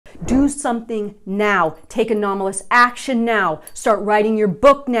Do something now. Take anomalous action now. Start writing your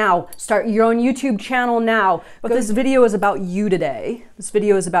book now. Start your own YouTube channel now. But this video is about you today. This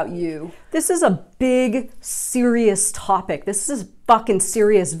video is about you. This is a big, serious topic. This is a fucking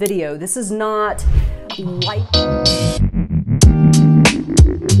serious video. This is not light.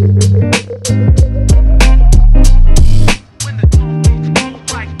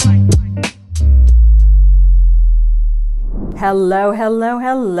 Hello, hello,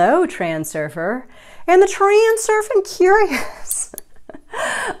 hello, Transurfer and the Transurfing Curious.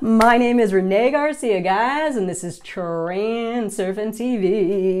 My name is Renee Garcia, guys, and this is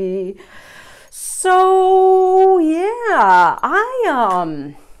TransurfingTV. So, yeah,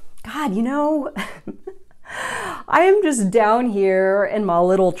 God, you know, I am just down here in my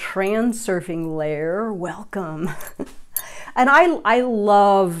little transurfing lair. Welcome. And I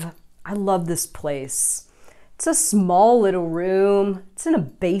love this place. It's a small little room. It's in a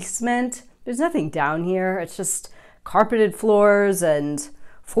basement. There's nothing down here. It's just carpeted floors and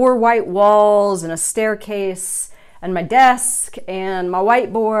 4 white walls and a staircase and my desk and my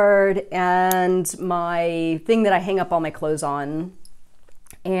whiteboard and my thing that I hang up all my clothes on.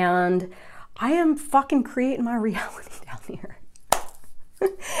 And I am fucking creating my reality down here.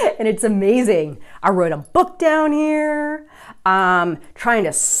 And it's amazing. I wrote a book down here. Trying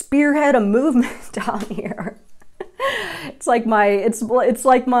to spearhead a movement down here. It's like my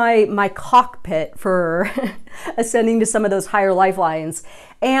cockpit for ascending to some of those higher lifelines.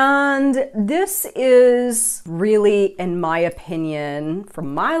 And this is really, in my opinion,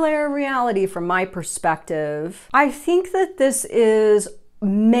 from my layer of reality, from my perspective, I think that this is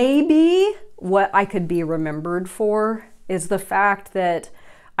maybe what I could be remembered for, is the fact that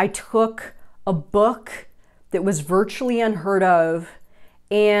I took a book that was virtually unheard of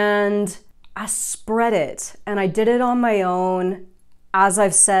and I spread it, and I did it on my own. As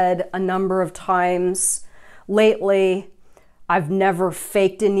I've said a number of times lately, I've never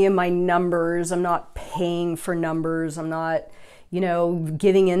faked any of my numbers. I'm not paying for numbers. I'm not, you know,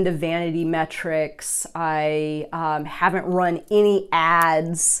 giving into vanity metrics. I haven't run any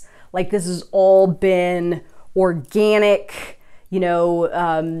ads. Like, this has all been organic, you know,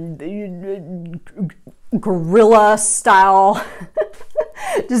 guerrilla style.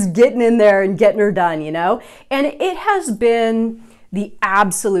 Just getting in there and getting her done, you know? And it has been the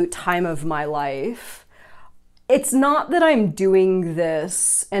absolute time of my life. It's not that I'm doing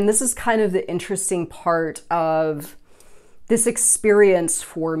this, and this is kind of the interesting part of this experience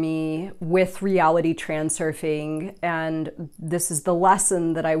for me with reality transurfing, and this is the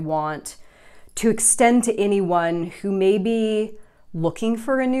lesson that I want to extend to anyone who may be looking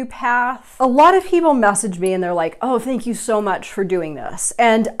for a new path. A lot of people message me and they're like, oh, thank you so much for doing this.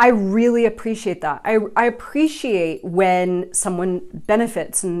 And I really appreciate that. I appreciate when someone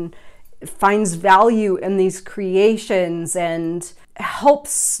benefits and finds value in these creations and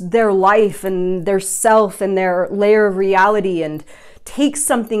helps their life and their self and their layer of reality and takes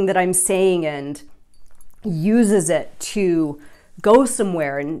something that I'm saying and uses it to go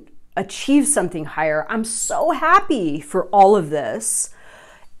somewhere and achieve something higher. I'm so happy for all of this.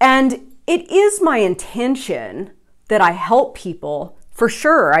 And it is my intention that I help people, for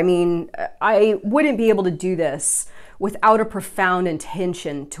sure. I mean, I wouldn't be able to do this without a profound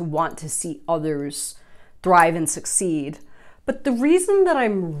intention to want to see others thrive and succeed. But the reason that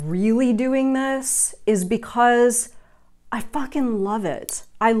I'm really doing this is because I fucking love it.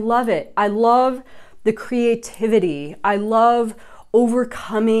 I love it. I love the creativity. I love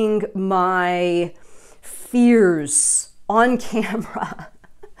overcoming my fears on camera.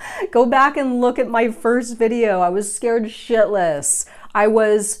 Go back and look at my first video. I was scared shitless. I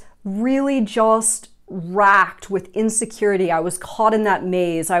was really just racked with insecurity. I was caught in that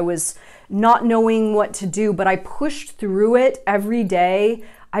maze. I was not knowing what to do, but I pushed through it every day.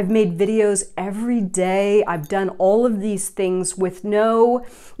 I've made videos every day. I've done all of these things with no,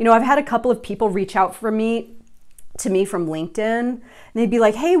 you know, I've had a couple of people reach out to me from LinkedIn, and they'd be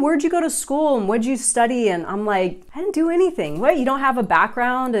like, hey, where'd you go to school and what'd you study? And I'm like, I didn't do anything. What, you don't have a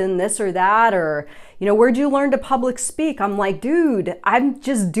background in this or that? Or, you know, where'd you learn to public speak? I'm like, dude, I'm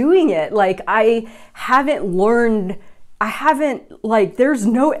just doing it. Like, I haven't learned, there's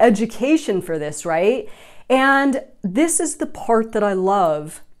no education for this, right? And this is the part that I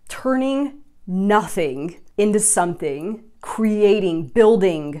love, turning nothing into something, creating,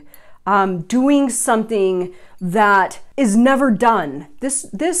 building, doing something that is never done.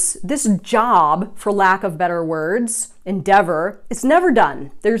 This job, for lack of better words, endeavor, it's never done.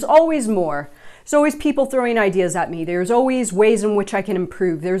 There's always more. There's always people throwing ideas at me. There's always ways in which I can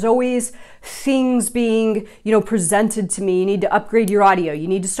improve. There's always things being, presented to me. You need to upgrade your audio. You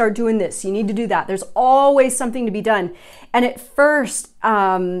need to start doing this. You need to do that. There's always something to be done. And at first,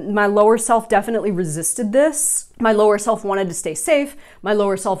 my lower self definitely resisted this. My lower self wanted to stay safe. My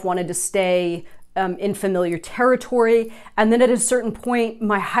lower self wanted to stay in familiar territory. And then at a certain point,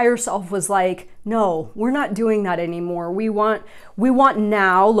 my higher self was like, no, we're not doing that anymore. We want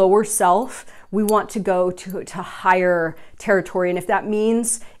now, lower self, we want to go to higher territory. And if that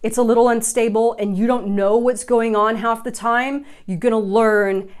means it's a little unstable and you don't know what's going on half the time, you're going to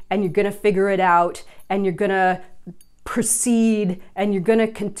learn and you're going to figure it out and you're going to proceed and you're going to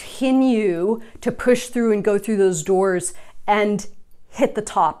continue to push through and go through those doors and hit the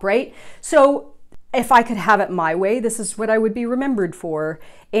top, right? So if I could have it my way, this is what I would be remembered for.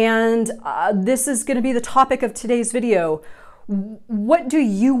 And this is going to be the topic of today's video. What do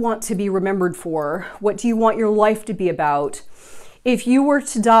you want to be remembered for? What do you want your life to be about? If you were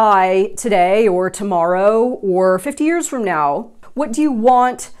to die today or tomorrow or 50 years from now, what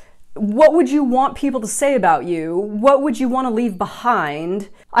would you want people to say about you? What would you want to leave behind?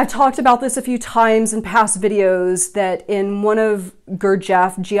 I've talked about this a few times in past videos that in one of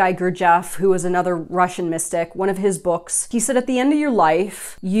Gurdjieff, G.I. Gurdjieff, who was another Russian mystic, one of his books, he said at the end of your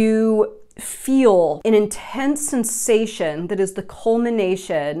life, you feel an intense sensation that is the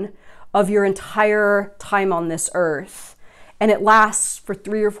culmination of your entire time on this earth. And it lasts for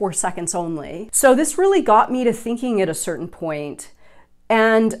 3 or 4 seconds only. So this really got me to thinking at a certain point.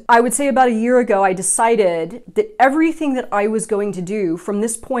 And I would say about a year ago, I decided that everything that I was going to do from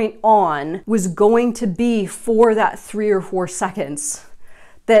this point on was going to be for that 3 or 4 seconds.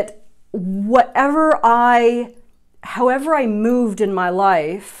 That however I moved in my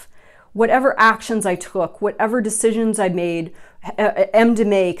life, whatever actions I took, whatever decisions I am to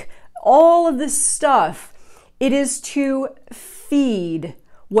make, all of this stuff, it is to feed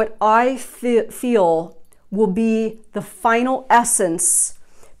what I feel will be the final essence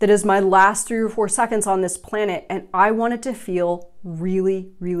that is my last 3 or 4 seconds on this planet. And I want it to feel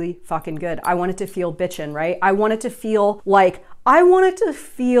really, really fucking good. I want it to feel bitchin', right? I want it to feel like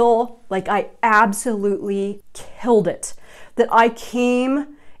I absolutely killed it. That I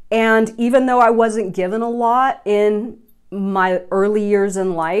came, and even though I wasn't given a lot in my early years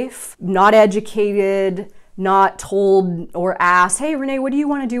in life, not educated, not told or asked, hey, Renee, what do you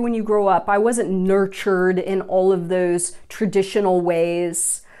want to do when you grow up? I wasn't nurtured in all of those traditional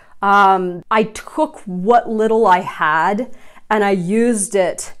ways. I took what little I had and I used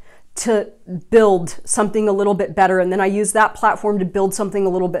it to build something a little bit better. And then I used that platform to build something a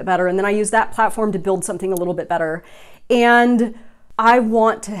little bit better. And then I used that platform to build something a little bit better. And I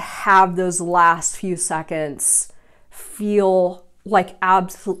want to have those last few seconds feel like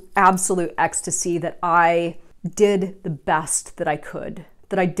absolute ecstasy, that I did the best that I could,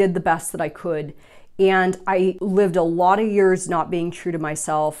 And I lived a lot of years not being true to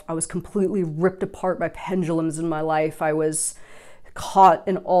myself. I was completely ripped apart by pendulums in my life. I was caught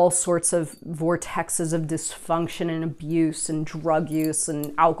in all sorts of vortexes of dysfunction and abuse and drug use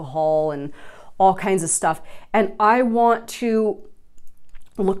and alcohol and all kinds of stuff. And I want to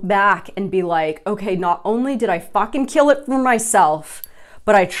look back and be like, okay, not only did I fucking kill it for myself,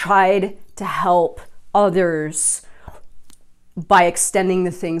 but I tried to help others by extending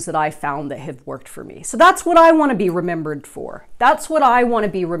the things that I found that have worked for me. So that's what I want to be remembered for. That's what I want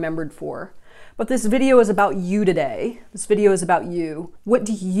to be remembered for. But this video is about you today. This video is about you. What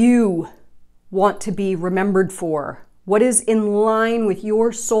do you want to be remembered for? What is in line with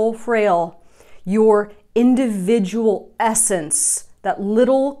your soul frail, your individual essence, that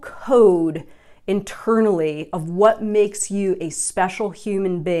little code internally of what makes you a special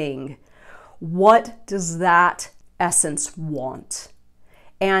human being? What does that essence want?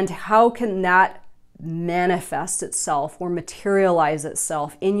 And how can that manifest itself or materialize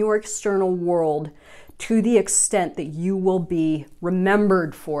itself in your external world to the extent that you will be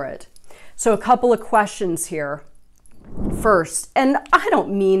remembered for it? So a couple of questions here. First, and I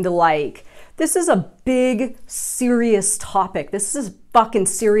don't mean to this is a big, serious topic. This is a fucking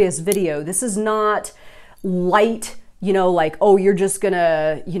serious video. This is not light, oh, you're just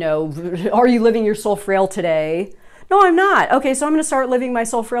gonna, are you living your soul frail today? No, I'm not. Okay, so I'm gonna start living my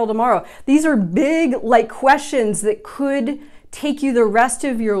soul frail tomorrow. These are big, questions that could take you the rest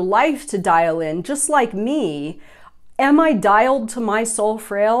of your life to dial in, just like me. Am I dialed to my soul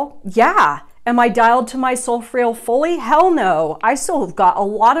frail? Yeah. Am I dialed to my soul frail fully? Hell no. I still have got a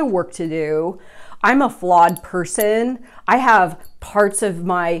lot of work to do. I'm a flawed person. I have parts of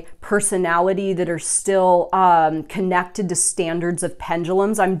my personality that are still connected to standards of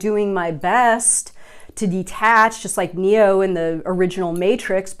pendulums. I'm doing my best to detach, just like Neo in the original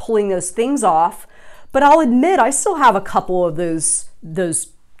Matrix, pulling those things off. But I'll admit, I still have a couple of those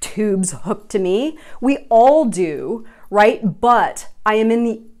tubes hooked to me. We all do, right? But I am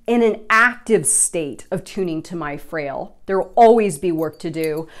in an active state of tuning to my frail. There will always be work to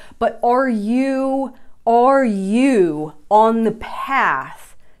do. But are you on the path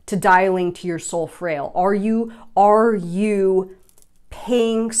to dialing to your soul frail? Are you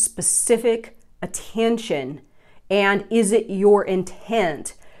paying specific attention? And is it your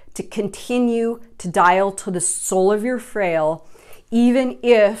intent to continue to dial to the soul of your frail, even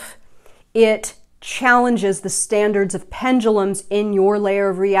if it challenges the standards of pendulums in your layer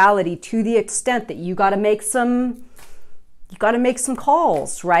of reality, to the extent that you got to make some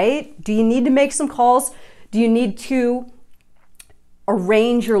calls, right? Do you need to make some calls? Do you need to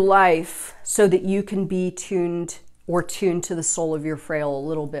arrange your life so that you can be tuned to the soul of your frail a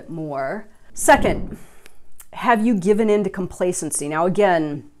little bit more? Second, have you given in to complacency? Now,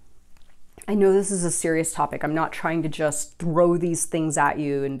 again, I know this is a serious topic. I'm not trying to just throw these things at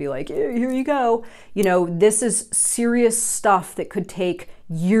you and be like, here you go. You know, this is serious stuff that could take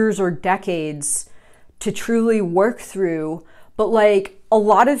years or decades to truly work through. But like a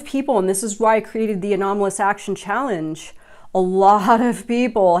lot of people, and this is why I created the Anomalous Action Challenge, a lot of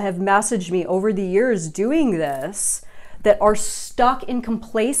people have messaged me over the years doing this that are stuck in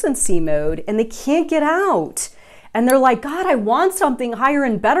complacency mode and they can't get out. And they're like, God, I want something higher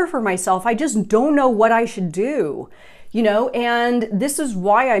and better for myself. I just don't know what I should do, you know? And this is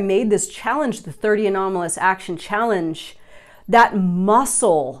why I made this challenge, the 30 Anomalous Action Challenge. That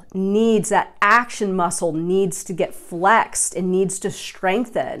action muscle needs to get flexed and needs to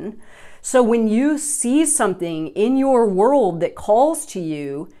strengthen. So when you see something in your world that calls to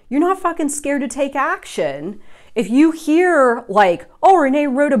you, you're not fucking scared to take action. If you hear like, oh, Renee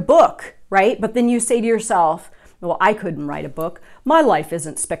wrote a book, right? But then you say to yourself, well, I couldn't write a book. My life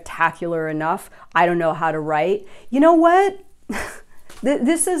isn't spectacular enough. I don't know how to write. You know what?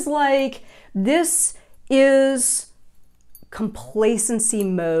 This is complacency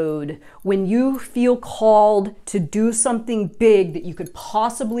mode. When you feel called to do something big that you could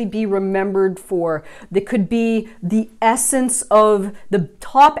possibly be remembered for, that could be the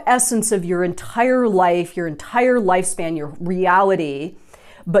top essence of your entire life, your entire lifespan, your reality,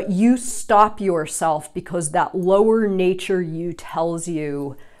 but you stop yourself because that lower nature you tells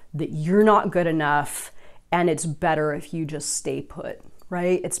you that you're not good enough and it's better if you just stay put,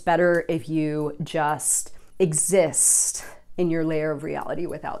 right? It's better if you just exist in your layer of reality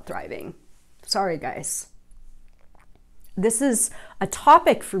without thriving. Sorry, guys. This is a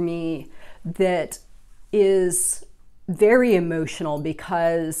topic for me that is very emotional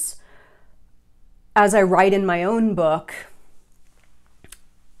because, as I write in my own book,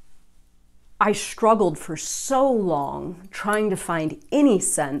 I struggled for so long trying to find any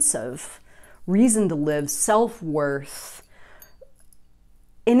sense of reason to live, self-worth,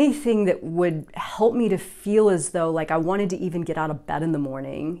 anything that would help me to feel as though like I wanted to even get out of bed in the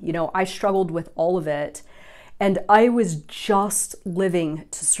morning. You know, I struggled with all of it, and I was just living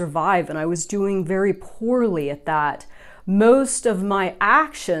to survive, and I was doing very poorly at that. Most of my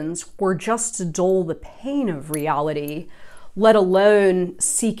actions were just to dull the pain of reality, let alone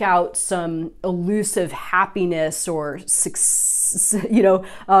seek out some elusive happiness or to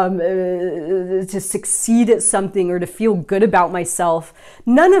succeed at something or to feel good about myself.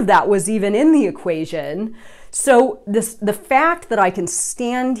 None of that was even in the equation. So the fact that I can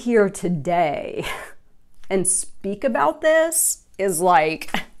stand here today and speak about this is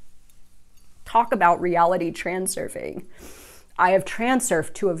like, talk about reality transurfing. I have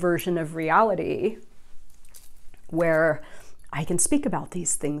transurfed to a version of reality where I can speak about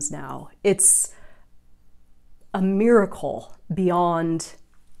these things now. It's a miracle beyond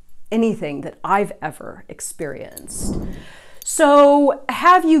anything that I've ever experienced. So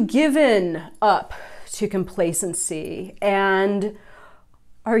have you given up to complacency? And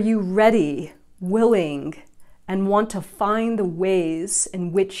are you ready, willing, and want to find the ways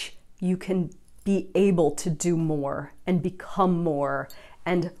in which you can be able to do more and become more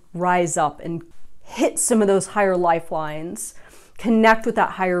and rise up and hit some of those higher lifelines, connect with that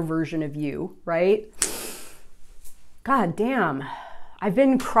higher version of you, right? God damn, I've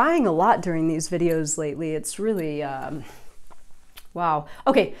been crying a lot during these videos lately. It's really, wow.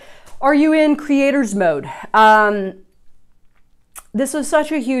 Okay, are you in creator's mode? This is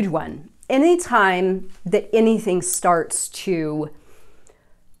such a huge one. Anytime that anything starts to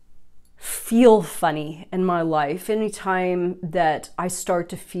feel funny in my life, anytime that I start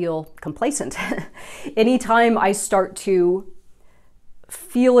to feel complacent, anytime I start to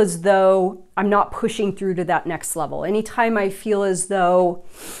feel as though I'm not pushing through to that next level, anytime I feel as though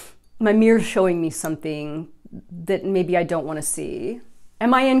my mirror's showing me something that maybe I don't want to see.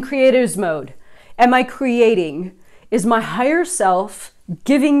 Am I in creator's mode? Am I creating? Is my higher self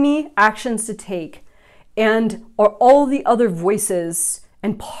giving me actions to take? And are all the other voices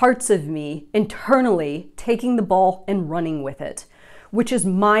and parts of me internally taking the ball and running with it? Which is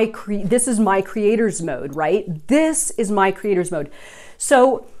this is my creator's mode, right? This is my creator's mode.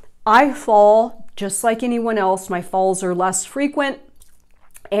 So I fall just like anyone else. My falls are less frequent,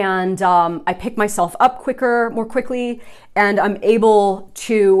 and I pick myself up more quickly, and I'm able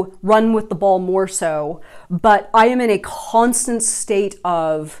to run with the ball more so. But I am in a constant state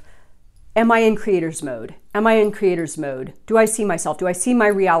of, am I in creator's mode? Am I in creator's mode? Do I see myself? Do I see my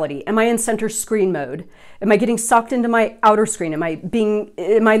reality? Am I in center screen mode? Am I getting sucked into my outer screen? Am I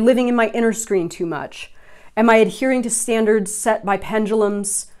living in my inner screen too much? Am I adhering to standards set by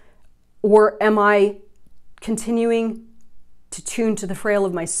pendulums? Or am I continuing to tune to the frail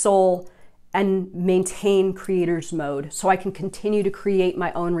of my soul and maintain creator's mode so I can continue to create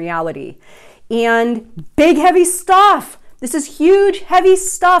my own reality? And big, heavy stuff. This is huge, heavy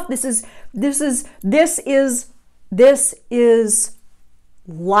stuff. This is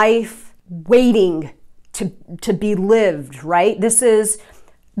life waiting to be lived, right? This is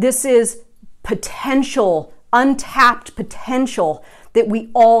potential, untapped potential that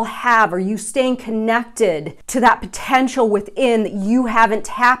we all have. Are you staying connected to that potential within that you haven't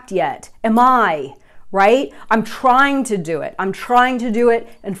tapped yet? Am I? Right? I'm trying to do it. I'm trying to do it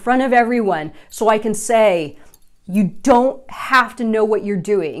in front of everyone so I can say, you don't have to know what you're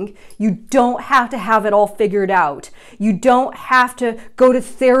doing. You don't have to have it all figured out. You don't have to go to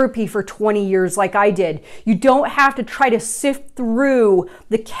therapy for 20 years like I did. You don't have to try to sift through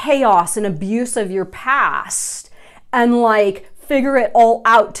the chaos and abuse of your past and figure it all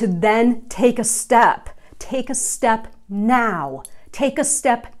out to then take a step. Take a step now. Take a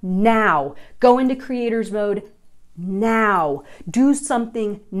step now. Go into creator's mode now. Do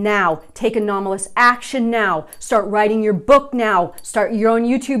something now. Take anomalous action now. Start writing your book now. Start your own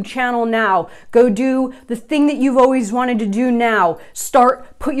YouTube channel now. Go do the thing that you've always wanted to do now.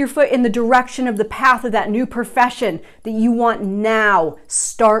 Put your foot in the direction of the path of that new profession that you want now.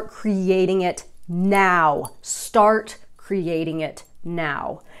 Start creating it now. Start creating it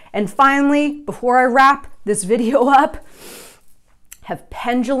now. And finally, before I wrap this video up, have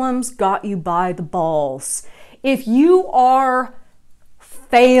pendulums got you by the balls? If you are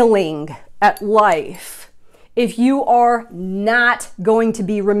failing at life, if you are not going to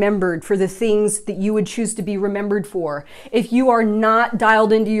be remembered for the things that you would choose to be remembered for, if you are not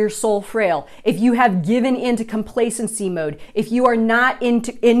dialed into your soul frail, if you have given into complacency mode, if you are not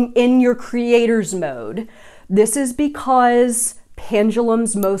in your creator's mode, this is because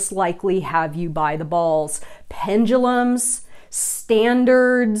pendulums most likely have you by the balls. Pendulums,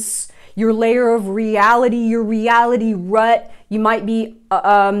 standards, your layer of reality, your reality rut. You might be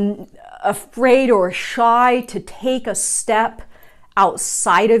afraid or shy to take a step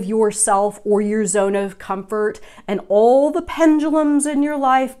outside of yourself or your zone of comfort. And all the pendulums in your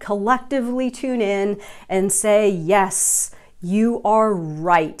life collectively tune in and say, yes, you are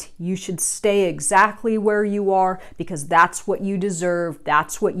right. You should stay exactly where you are because that's what you deserve.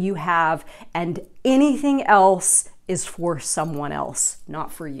 That's what you have. And anything else is for someone else,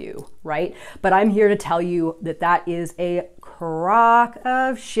 not for you, right? But I'm here to tell you that that is a crock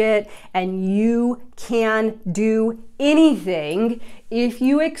of shit, and you can do anything if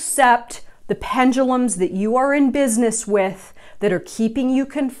you accept the pendulums that you are in business with that are keeping you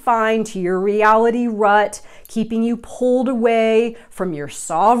confined to your reality rut, keeping you pulled away from your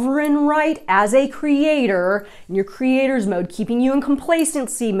sovereign right as a creator, in your creator's mode, keeping you in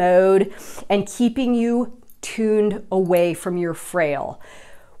complacency mode, and keeping you tuned away from your frail.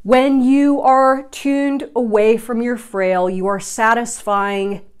 When you are tuned away from your frail, you are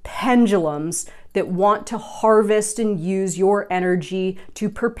satisfying pendulums that want to harvest and use your energy to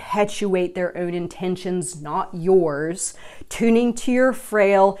perpetuate their own intentions, not yours. Tuning to your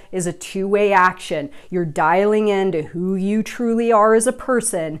frail is a two-way action. You're dialing into who you truly are as a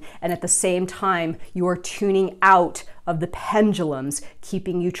person, and at the same time, you are tuning out of the pendulums,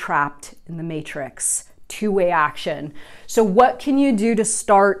 keeping you trapped in the matrix. Two-way action. So what can you do to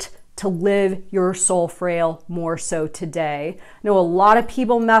start to live your soul frail more so today. I know a lot of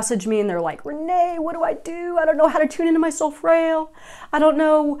people message me and they're like, Renee, what do I do? I don't know how to tune into my soul frail. I don't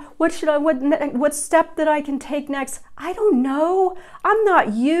know what step that I can take next. I don't know. I'm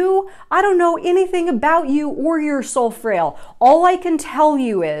not you. I don't know anything about you or your soul frail. All I can tell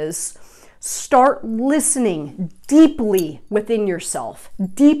you is start listening deeply within yourself,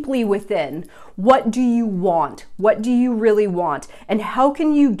 deeply within. What do you want? What do you really want? And how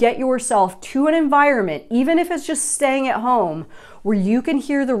can you get yourself to an environment, even if it's just staying at home, where you can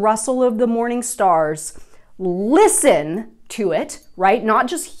hear the rustle of the morning stars, listen to it, right? Not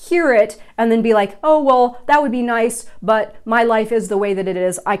just hear it and then be like, oh, well, that would be nice, but my life is the way that it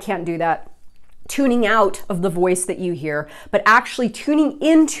is. I can't do that. Tuning out of the voice that you hear, but actually tuning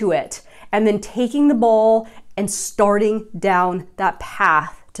into it and then taking the ball and starting down that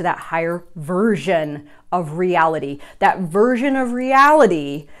path to that higher version of reality, that version of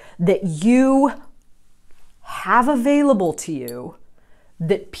reality that you have available to you,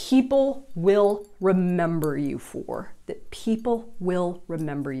 that people will remember you for, that people will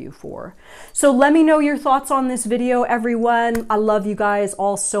remember you for. So let me know your thoughts on this video, everyone. I love you guys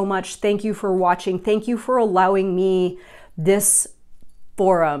all so much. Thank you for watching. Thank you for allowing me this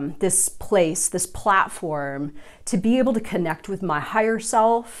forum, this place, this platform to be able to connect with my higher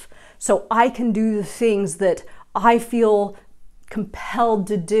self so I can do the things that I feel compelled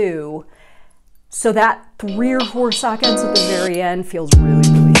to do, so that 3 or 4 seconds at the very end feels really,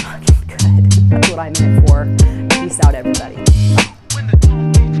 really fucking good. That's what I'm in it for. Peace out, everybody. Bye.